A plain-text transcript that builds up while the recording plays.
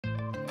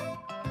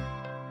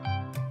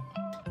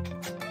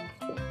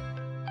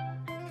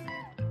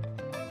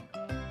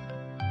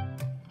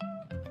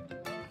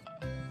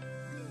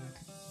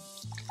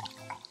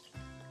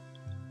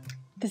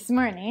This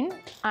morning,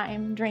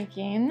 I'm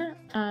drinking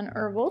an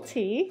herbal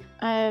tea.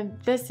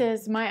 This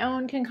is my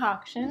own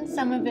concoction.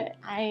 Some of it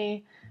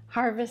I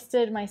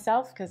harvested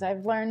myself because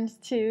I've learned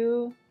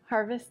to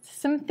harvest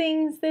some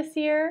things this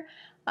year.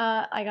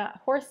 I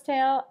got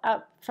horsetail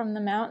up from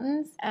the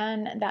mountains,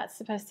 and that's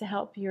supposed to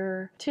help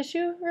your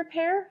tissue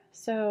repair.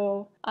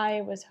 So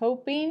I was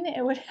hoping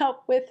it would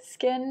help with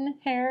skin,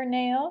 hair,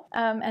 nail.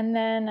 And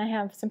then I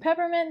have some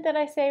peppermint that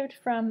I saved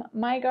from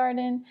my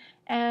garden,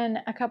 and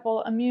a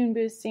couple immune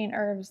boosting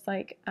herbs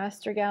like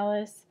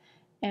astragalus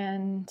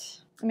and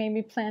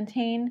maybe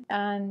plantain.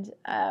 And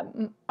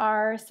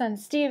our son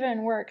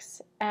Steven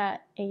works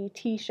at a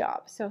tea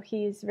shop, so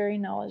he's very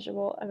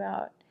knowledgeable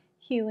about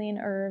healing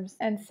herbs.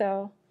 And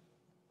so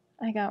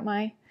I got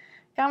my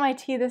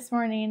tea this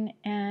morning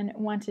and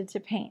wanted to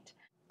paint.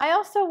 I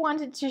also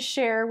wanted to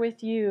share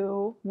with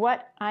you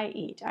what I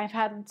eat. I've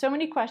had so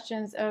many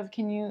questions of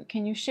can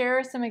you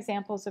share some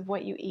examples of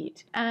what you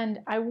eat? And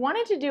I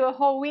wanted to do a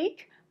whole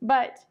week,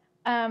 but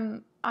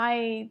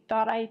I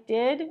thought I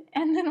did,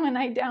 and then when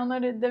I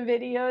downloaded the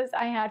videos,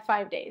 I had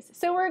 5 days.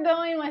 So we're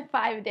going with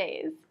 5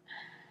 days.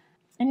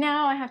 And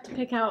now I have to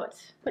pick out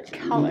what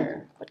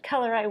color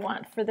I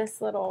want for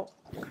this little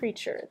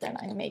creature that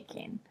I'm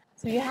making.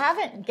 So you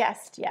haven't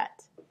guessed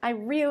yet. I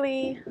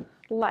really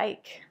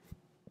like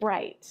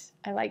bright.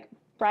 I like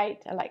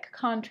bright, I like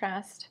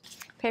contrast.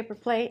 Paper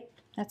plate,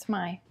 that's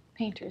my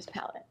painter's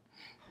palette.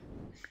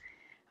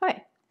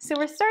 Okay, so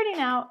we're starting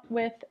out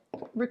with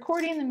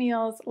recording the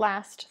meals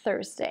last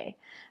Thursday.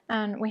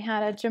 And we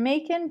had a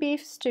Jamaican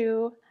beef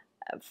stew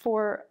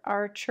for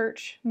our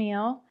church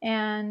meal,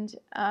 and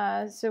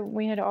so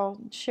we had all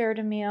shared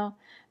a meal.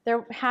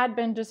 There had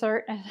been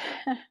dessert,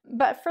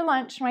 but for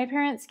lunch my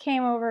parents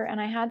came over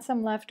and I had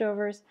some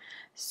leftovers,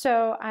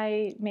 so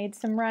I made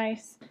some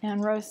rice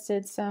and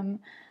roasted some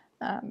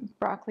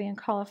broccoli and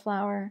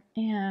cauliflower,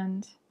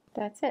 and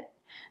that's it.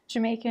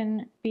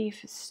 Jamaican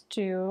beef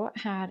stew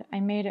I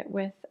made it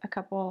with a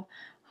couple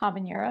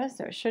habaneros.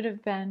 There should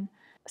have been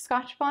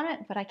Scotch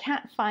bonnet, but I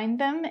can't find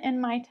them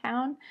in my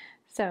town.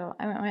 So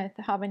I went with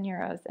the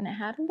habaneros, and it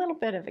had a little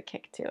bit of a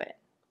kick to it.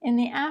 In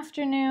the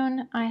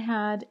afternoon, I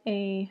had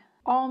a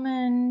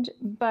almond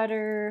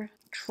butter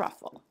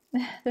truffle.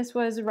 This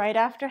was right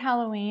after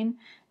Halloween,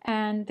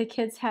 and the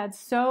kids had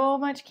so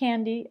much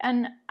candy,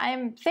 and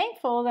I'm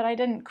thankful that I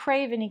didn't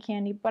crave any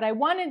candy, but I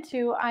wanted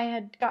to. I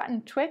had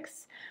gotten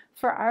Twix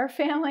for our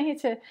family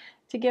to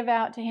give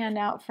out, to hand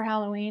out for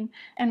Halloween,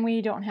 and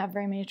we don't have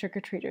very many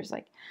trick-or-treaters,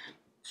 like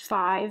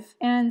 5.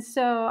 And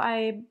so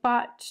I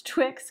bought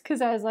Twix because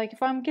I was like,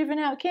 if I'm giving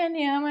out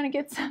candy, I'm going to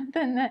get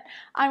something that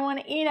I want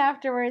to eat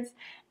afterwards.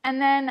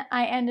 And then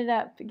I ended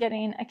up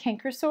getting a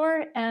canker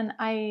sore, and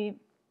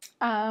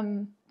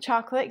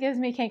chocolate gives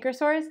me canker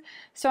sores.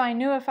 So I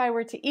knew if I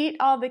were to eat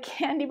all the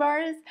candy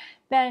bars,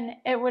 then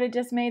it would have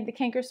just made the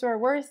canker sore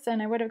worse,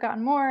 and I would have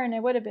gotten more, and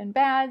it would have been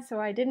bad.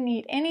 So I didn't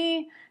eat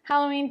any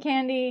Halloween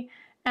candy,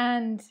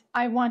 and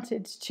I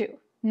wanted to.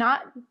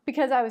 Not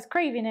because I was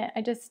craving it,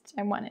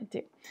 I wanted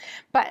to.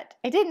 But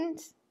I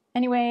didn't.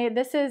 Anyway,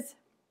 this is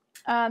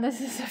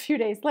a few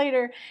days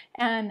later,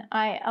 and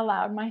I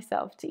allowed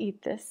myself to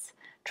eat this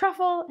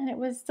truffle, and it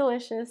was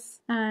delicious.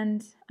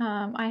 And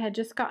I had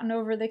just gotten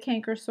over the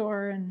canker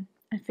sore, and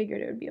I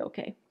figured it would be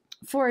okay.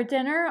 For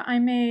dinner, I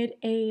made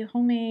a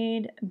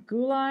homemade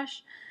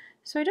goulash.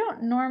 So I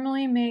don't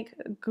normally make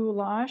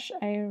goulash,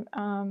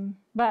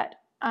 but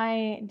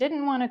I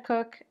didn't want to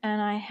cook,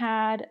 and I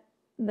had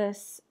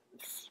this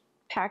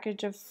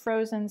package of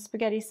frozen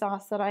spaghetti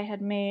sauce that I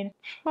had made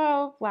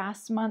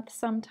last month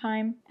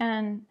sometime,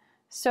 and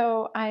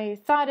so I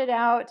thawed it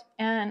out,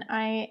 and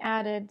I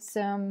added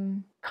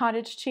some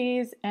cottage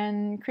cheese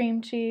and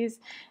cream cheese,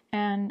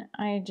 and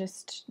I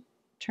just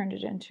turned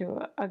it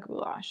into a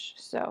goulash.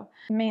 So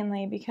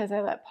mainly because I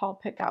let Paul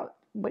pick out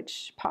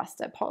which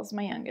pasta. Paul's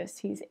my youngest,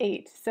 he's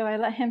 8, so I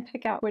let him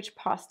pick out which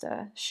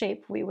pasta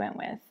shape we went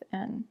with,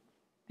 and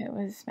it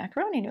was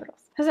macaroni noodles.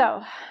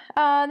 So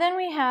then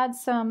we had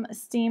some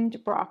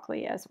steamed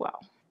broccoli as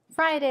well.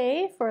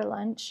 Friday for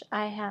lunch,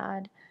 I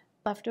had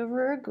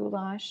leftover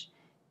goulash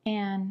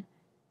and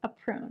a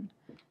prune.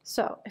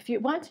 So if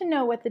you want to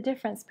know what the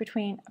difference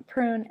between a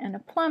prune and a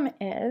plum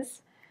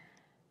is,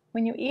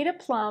 when you eat a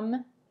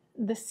plum,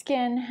 the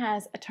skin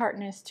has a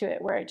tartness to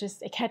it where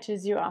it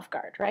catches you off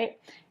guard, right?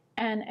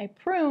 And a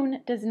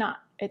prune does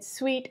not. It's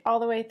sweet all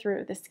the way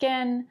through. The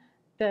skin,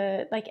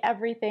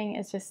 everything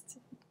is just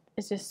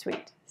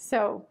sweet.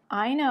 So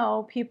I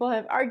know people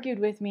have argued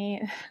with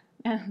me,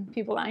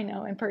 people I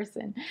know in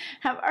person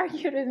have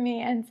argued with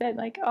me and said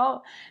like,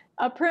 oh,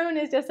 a prune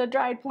is just a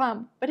dried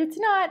plum, but it's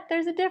not.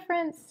 There's a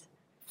difference.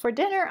 For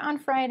dinner on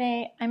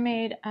Friday, I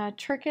made a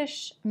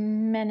Turkish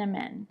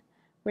menemen,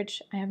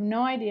 which I have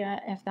no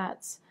idea if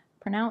that's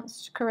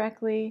pronounced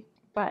correctly,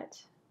 but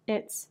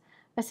it's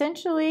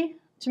essentially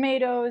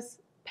tomatoes,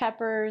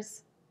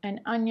 peppers,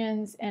 and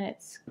onions, and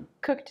it's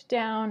cooked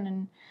down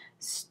and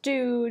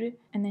stewed,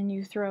 and then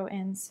you throw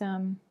in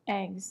some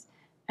eggs.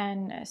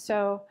 And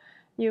so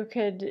you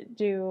could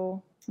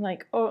do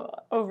like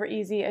over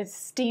easy as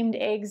steamed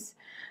eggs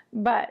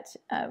But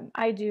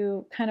I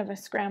do kind of a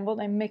scrambled.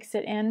 I mix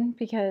it in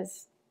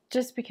because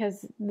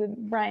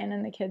Brian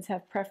and the kids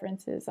have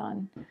preferences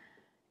on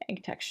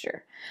egg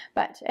texture.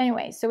 But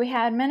anyway, so we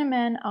had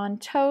Minimalism on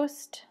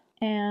toast,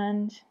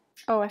 and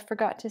oh, I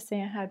forgot to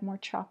say I had more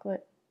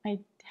chocolate. I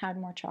had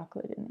more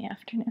chocolate in the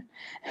afternoon.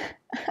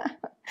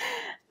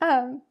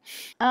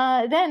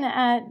 Then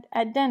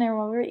at dinner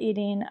while we were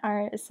eating,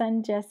 our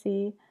son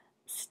Jesse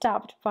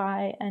stopped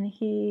by, and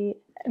he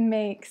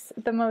makes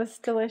the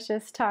most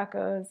delicious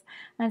tacos.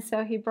 And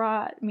so he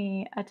brought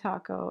me a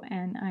taco,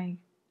 and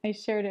I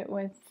shared it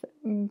with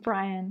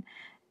Brian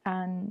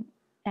and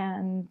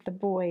the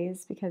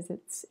boys because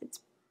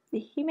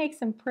he makes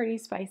them pretty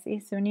spicy,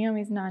 so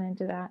Naomi's not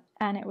into that.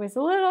 And it was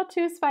a little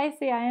too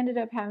spicy. I ended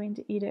up having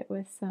to eat it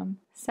with some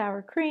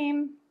sour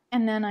cream,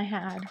 and then I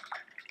had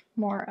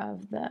more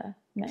of the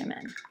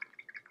Minimalism.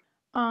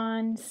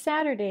 On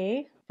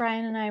Saturday,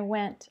 Brian and I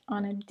went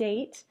on a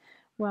date.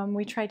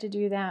 We tried to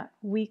do that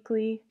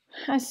weekly.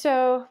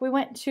 So we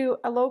went to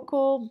a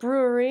local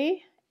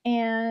brewery,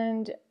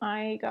 and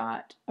I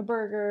got a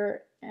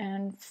burger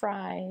and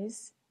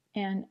fries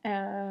and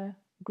a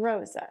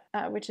groza,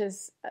 which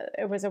is,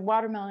 it was a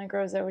watermelon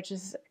groza, which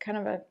is kind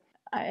of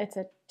it's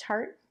a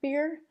tart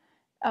beer.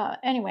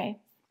 Anyway,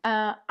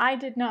 I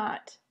did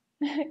not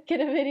get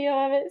a video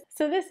of it.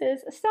 So this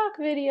is a stock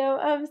video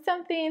of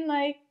something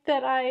like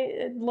that.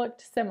 It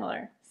looked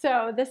similar.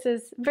 So this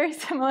is very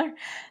similar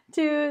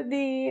to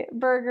the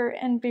burger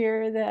and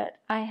beer that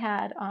I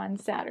had on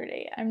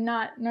Saturday. I'm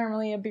not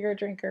normally a beer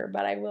drinker,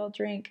 but I will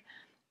drink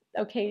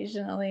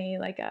occasionally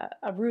like a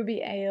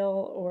ruby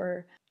ale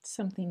or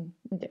something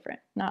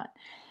different.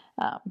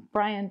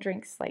 Brian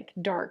drinks like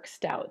dark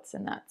stouts,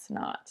 and that's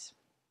not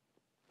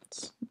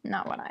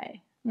what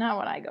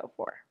I go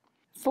for.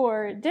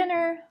 For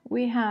dinner,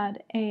 we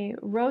had a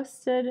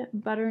roasted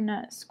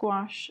butternut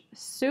squash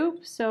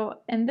soup. So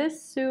in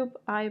this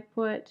soup, I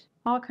put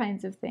all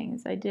kinds of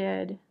things. I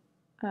did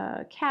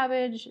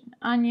cabbage,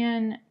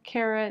 onion,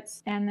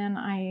 carrots, and then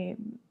I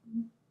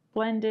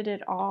blended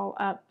it all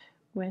up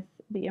with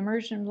the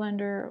immersion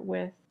blender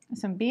with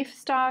some beef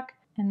stock,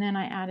 and then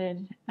I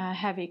added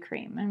heavy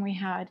cream. And we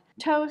had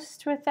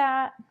toast with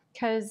that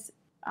because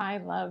I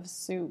love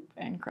soup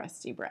and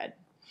crusty bread.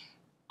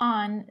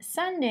 On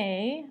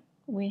Sunday,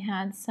 we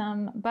had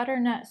some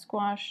butternut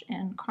squash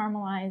and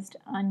caramelized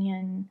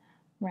onion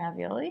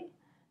ravioli.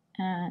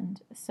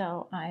 And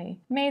so I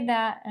made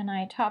that, and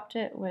I topped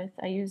it with,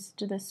 I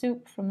used the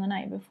soup from the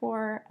night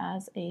before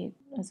as a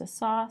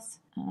sauce.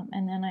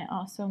 And then I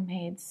also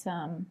made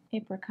some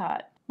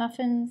apricot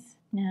muffins,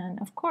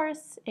 and of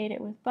course ate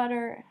it with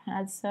butter,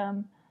 had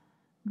some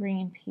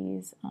green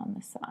peas on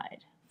the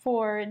side.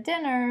 For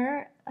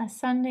dinner, a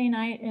Sunday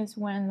night is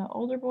when the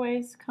older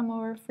boys come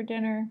over for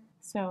dinner.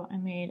 So I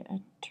made a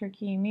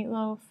turkey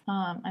meatloaf.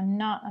 I'm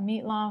not a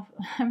meatloaf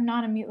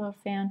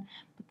fan,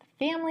 but the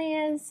family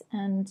is,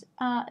 and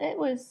it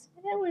was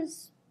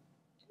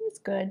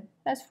good.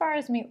 As far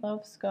as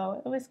meatloafs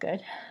go, it was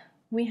good.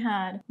 We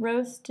had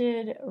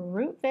roasted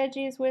root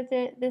veggies with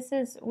it.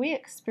 We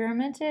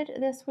experimented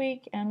this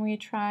week, and we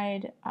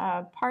tried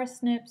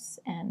parsnips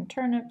and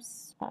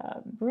turnips,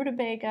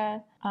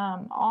 rutabaga,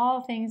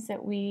 all things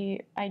that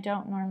I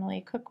don't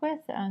normally cook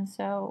with. And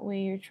so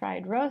we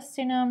tried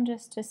roasting them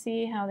just to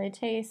see how they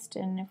taste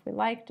and if we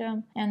liked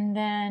them. And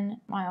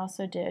then I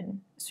also did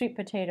sweet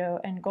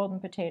potato and golden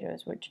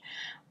potatoes, which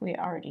we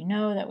already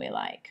know that we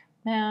like.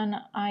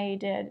 Then I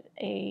did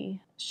a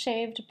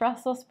shaved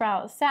Brussels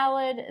sprout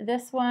salad.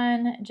 This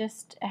one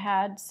just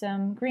had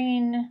some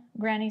green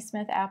Granny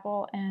Smith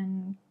apple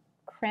and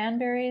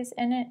cranberries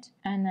in it.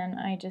 And then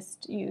I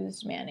just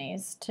used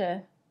mayonnaise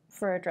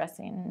for a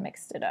dressing and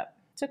mixed it up.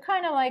 So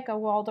kind of like a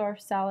Waldorf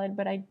salad,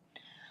 but I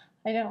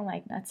don't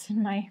like nuts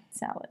in my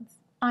salads.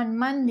 On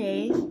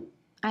Monday,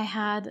 I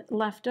had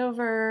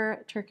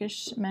leftover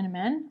Turkish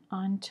menemen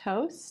on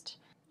toast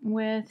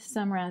with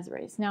some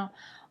raspberries. Now,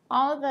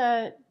 all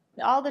the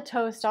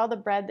toast, all the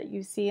bread that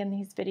you see in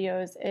these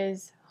videos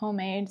is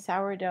homemade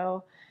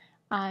sourdough.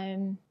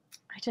 The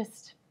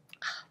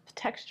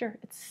texture,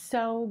 it's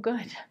so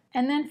good.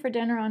 And then for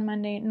dinner on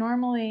Monday,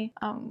 normally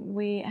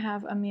we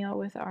have a meal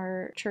with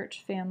our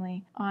church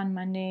family on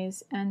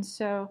Mondays. And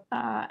so,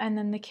 and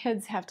then the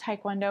kids have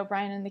taekwondo.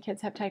 Brian and the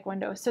kids have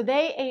taekwondo. So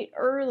they ate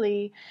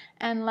early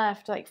and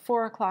left like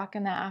 4 o'clock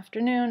in the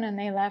afternoon, and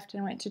they left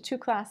and went to 2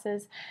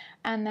 classes.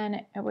 And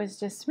then it was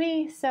just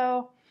me.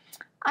 So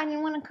I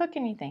didn't want to cook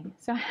anything.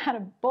 So I had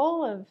a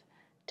bowl of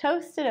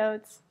toasted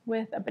oats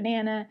with a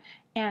banana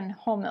and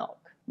whole milk.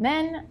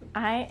 Then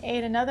I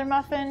ate another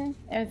muffin.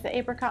 It was the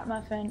apricot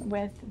muffin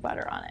with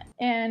butter on it.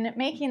 In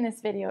making this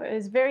video, it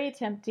was very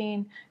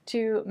tempting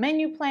to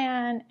menu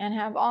plan and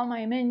have all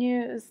my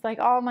menus, like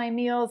all my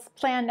meals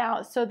planned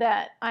out so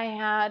that I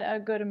had a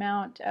good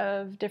amount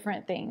of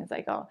different things,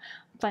 like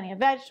plenty of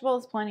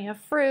vegetables, plenty of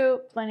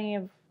fruit, plenty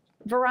of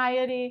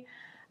variety.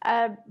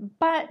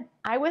 But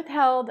I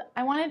withheld.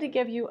 I wanted to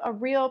give you a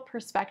real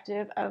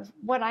perspective of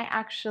what I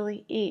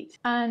actually eat.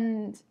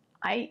 And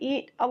I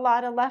eat a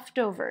lot of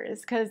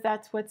leftovers because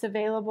that's what's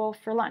available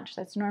for lunch.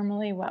 That's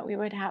normally what we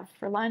would have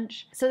for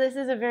lunch. So this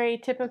is a very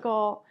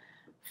typical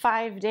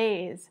 5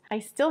 days. I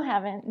still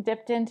haven't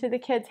dipped into the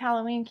kids'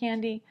 Halloween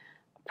candy.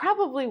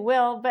 Probably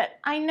will, but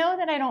I know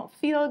that I don't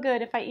feel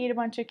good if I eat a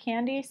bunch of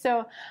candy.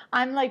 So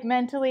I'm like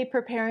mentally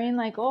preparing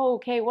like, oh,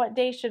 okay, what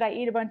day should I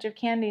eat a bunch of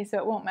candy so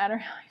it won't matter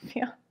how I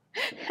feel.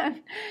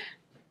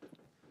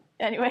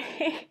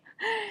 Anyway,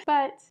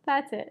 but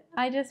that's it.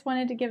 I just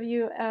wanted to give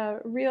you a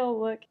real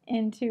look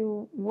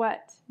into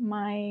what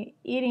my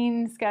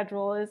eating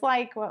schedule is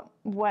like,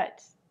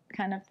 what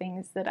kind of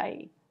things that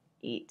I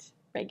eat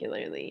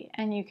regularly.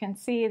 And you can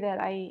see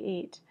that I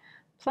eat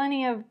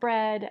plenty of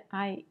bread.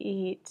 I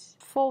eat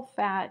full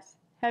fat,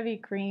 heavy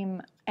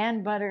cream,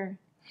 and butter.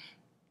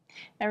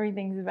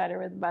 Everything's better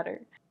with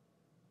butter.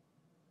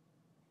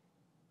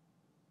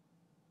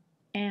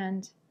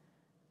 And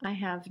I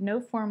have no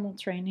formal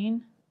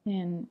training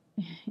in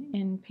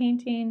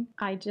painting.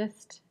 I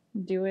just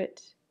do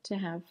it to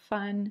have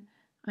fun.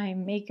 I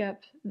make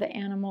up the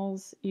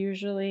animals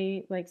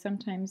usually, like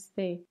sometimes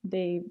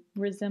they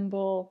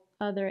resemble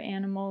other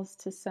animals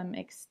to some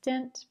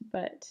extent,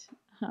 but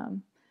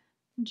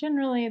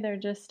generally they're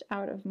just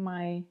out of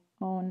my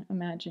own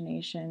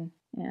imagination,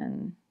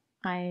 and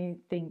I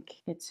think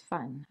it's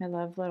fun. I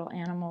love little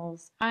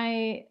animals.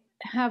 I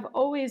have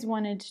always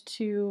wanted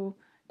to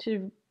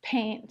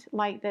paint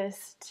like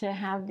this, to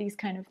have these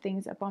kind of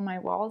things up on my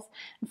walls.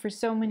 And for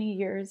so many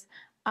years,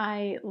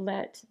 I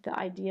let the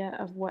idea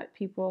of what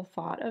people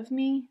thought of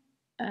me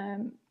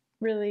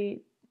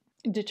really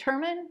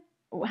determine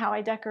how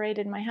I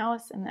decorated my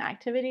house and the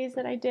activities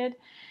that I did.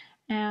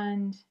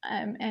 And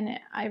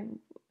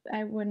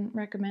I wouldn't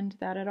recommend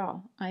that at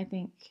all. I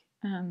think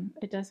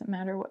it doesn't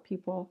matter what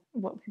people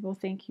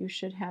think. You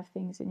should have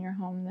things in your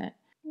home that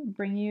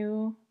bring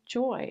you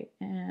joy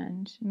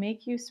and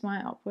make you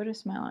smile, put a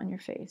smile on your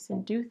face,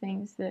 and do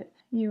things that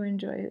you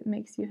enjoy, that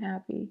makes you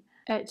happy.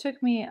 It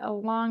took me a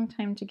long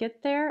time to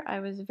get there.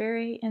 I was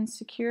very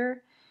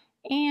insecure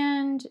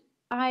and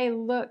I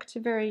looked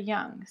very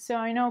young. So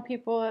I know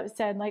people have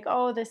said like,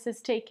 oh, this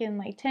has taken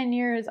like 10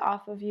 years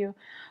off of you.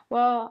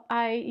 Well,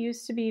 I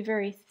used to be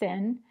very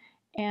thin,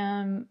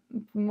 and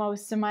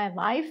most of my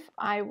life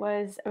I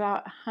was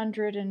about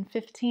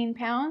 115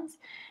 pounds,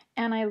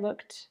 and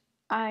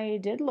I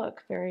did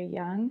look very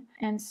young.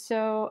 And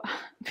so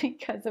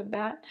because of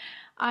that,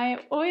 I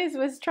always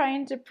was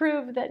trying to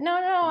prove that no,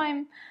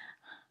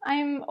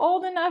 I'm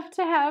old enough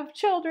to have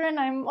children.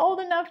 I'm old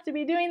enough to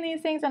be doing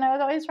these things. And I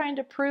was always trying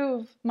to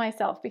prove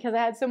myself because I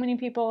had so many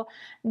people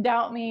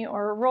doubt me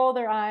or roll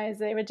their eyes.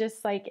 They would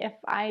just like, if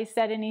I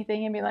said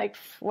anything and be like,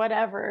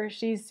 whatever,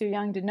 she's too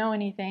young to know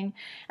anything.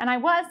 And I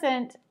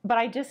wasn't, but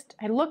I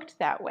looked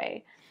that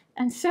way.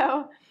 And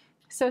so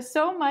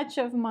much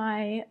of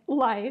my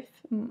life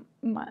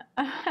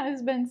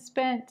has been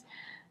spent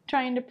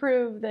trying to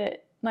prove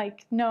that,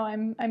 like, no,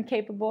 I'm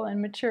capable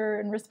and mature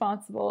and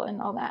responsible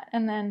and all that.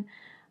 And then,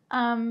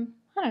 I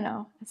don't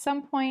know, at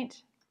some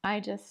point, I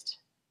just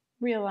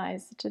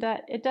realized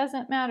that it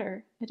doesn't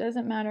matter. It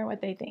doesn't matter what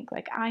they think.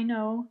 Like, I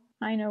know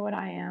what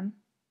I am.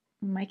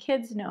 My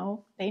kids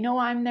know. They know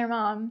I'm their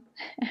mom,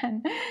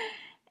 and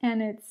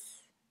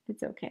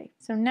it's okay.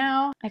 So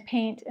now I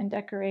paint and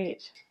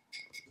decorate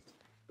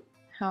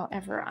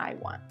however I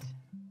want.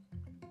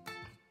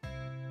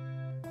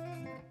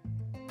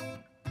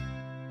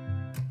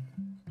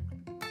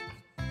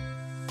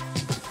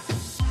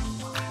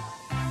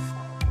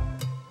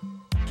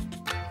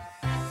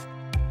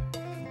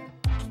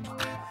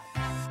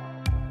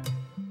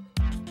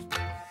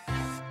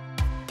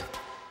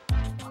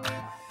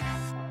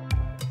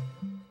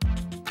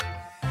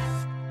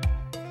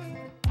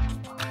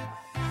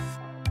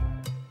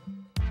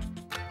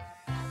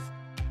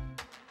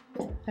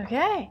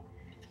 Okay,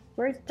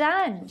 we're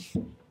done.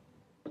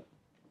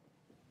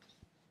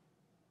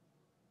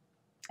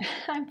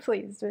 I'm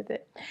pleased with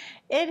it.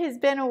 It has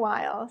been a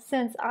while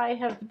since I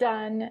have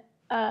done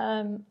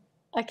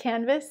a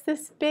canvas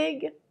this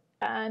big,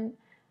 and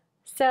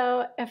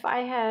so if I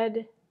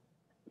had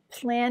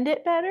planned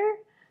it better,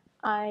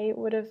 I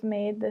would have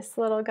made this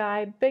little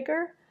guy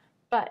bigger,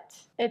 but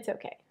it's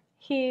okay.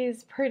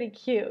 He's pretty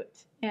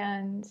cute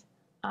and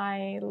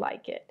I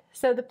like it.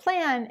 So the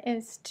plan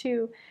is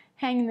to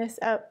hang this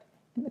up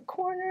in the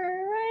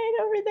corner right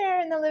over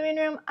there in the living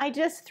room. I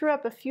just threw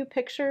up a few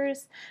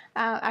pictures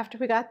after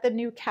we got the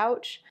new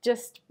couch,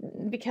 just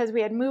because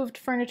we had moved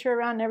furniture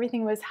around and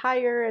everything was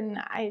higher, and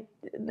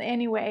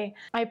anyway,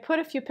 I put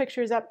a few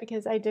pictures up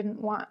because I didn't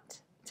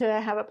want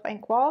to have a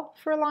blank wall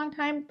for a long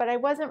time, but I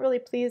wasn't really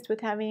pleased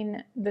with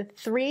having the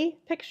 3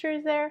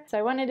 pictures there, so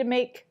I wanted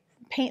to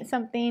paint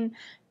something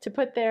to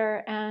put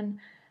there, and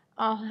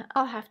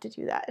I'll have to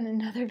do that in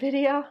another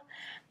video.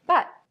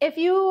 But if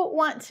you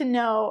want to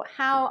know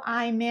how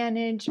I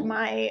manage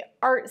my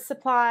art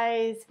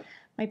supplies,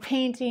 my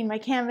painting, my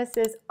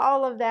canvases,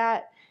 all of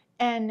that,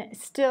 and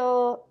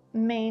still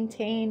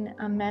maintain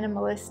a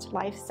minimalist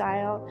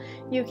lifestyle,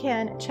 you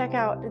can check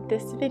out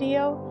this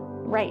video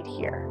right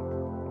here.